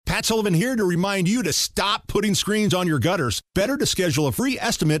Matt Sullivan here to remind you to stop putting screens on your gutters. Better to schedule a free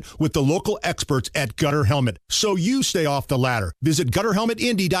estimate with the local experts at Gutter Helmet so you stay off the ladder. Visit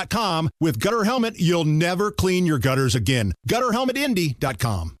GutterHelmetIndy.com. With Gutter Helmet, you'll never clean your gutters again.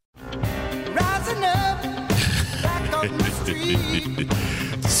 GutterHelmetIndy.com. Rising up, back on the street.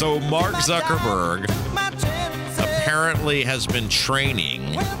 So Mark Zuckerberg apparently has been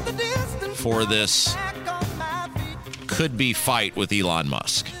training for this could-be fight with Elon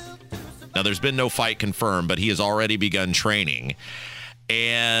Musk. Now, there's been no fight confirmed, but he has already begun training.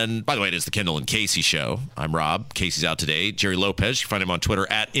 And, by the way, it is the Kendall and Casey show. I'm Rob. Casey's out today. Jerry Lopez, you can find him on Twitter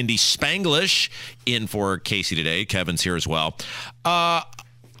at Indy Spanglish. In for Casey today. Kevin's here as well. I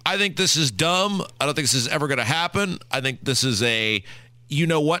think this is dumb. I don't think this is ever going to happen. I think this is a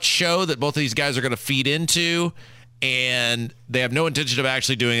you-know-what show that both of these guys are going to feed into. And they have no intention of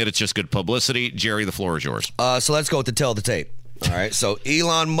actually doing it. It's just good publicity. Jerry, the floor is yours. So let's go with the tell the tape. All right. So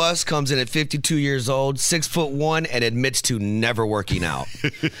Elon Musk comes in at 52 years old, 6'1", and admits to never working out.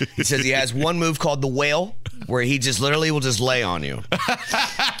 He says he has one move called the whale, where he just literally will just lay on you.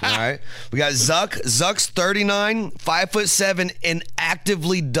 All right. We got Zuck. Zuck's 39, 5'7", and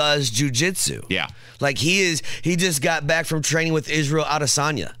actively does jujitsu. Yeah. Like he just got back from training with Israel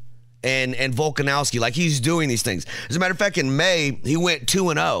Adesanya and Volkanovski. Like he's doing these things. As a matter of fact, in May, he went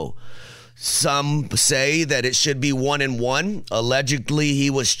 2-0. Some say that it should be 1-1. Allegedly,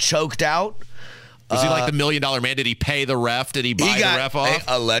 he was choked out. Was he like the $1 Million Man? Did he pay the ref? Did he buy the ref off?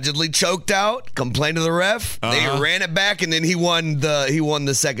 Allegedly choked out, complained to the ref. They ran it back, and then he won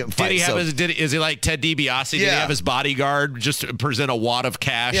the second fight. Is he like Ted DiBiase? Did he have his bodyguard just present a wad of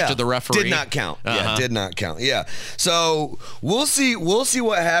cash to the referee? Did not count. Yeah, did not count. Yeah. So we'll see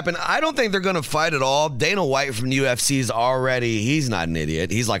what happened. I don't think they're going to fight at all. Dana White from UFC is already, he's not an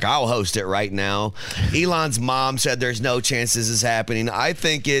idiot. He's like, I'll host it right now. Elon's mom said there's no chance this is happening. I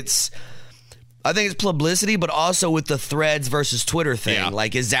think it's publicity, but also with the Threads versus Twitter thing. Yeah.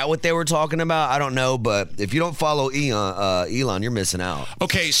 Like, is that what they were talking about? I don't know, but if you don't follow Elon, you're missing out.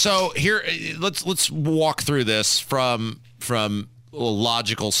 Okay, so here, let's walk through this from a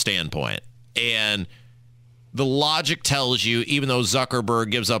logical standpoint. And the logic tells you, even though Zuckerberg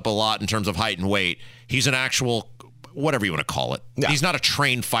gives up a lot in terms of height and weight, he's an actual, whatever you want to call it. Yeah. He's not a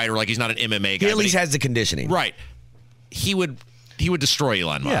trained fighter, like he's not an MMA guy. He at least has the conditioning. Right. He would destroy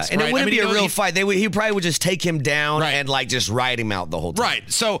Elon Musk. Yeah, and right? it wouldn't be a real fight. He probably would just take him down and like just ride him out the whole time.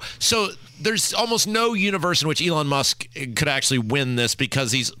 Right. So there's almost no universe in which Elon Musk could actually win this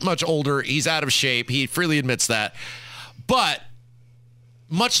because he's much older. He's out of shape. He freely admits that. But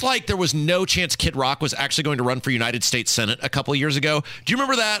much like there was no chance Kid Rock was actually going to run for United States Senate a couple of years ago. Do you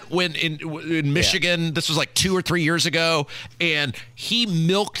remember that when in Michigan, this was like 2 or 3 years ago, and he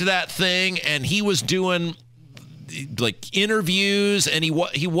milked that thing and he was doing like interviews and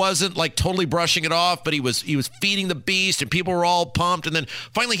he wasn't like totally brushing it off, but he was feeding the beast and people were all pumped. And then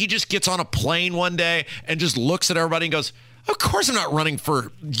finally he just gets on a plane one day and just looks at everybody and goes, of course I'm not running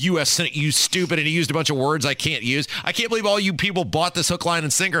for U.S. Senate, you stupid. And he used a bunch of words I can't use. I can't believe all you people bought this hook, line,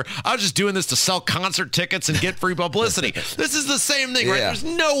 and sinker. I was just doing this to sell concert tickets and get free publicity. This is the same thing, right? There's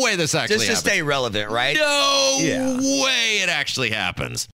no way this actually happens. Just to stay relevant, right? No way it actually happens.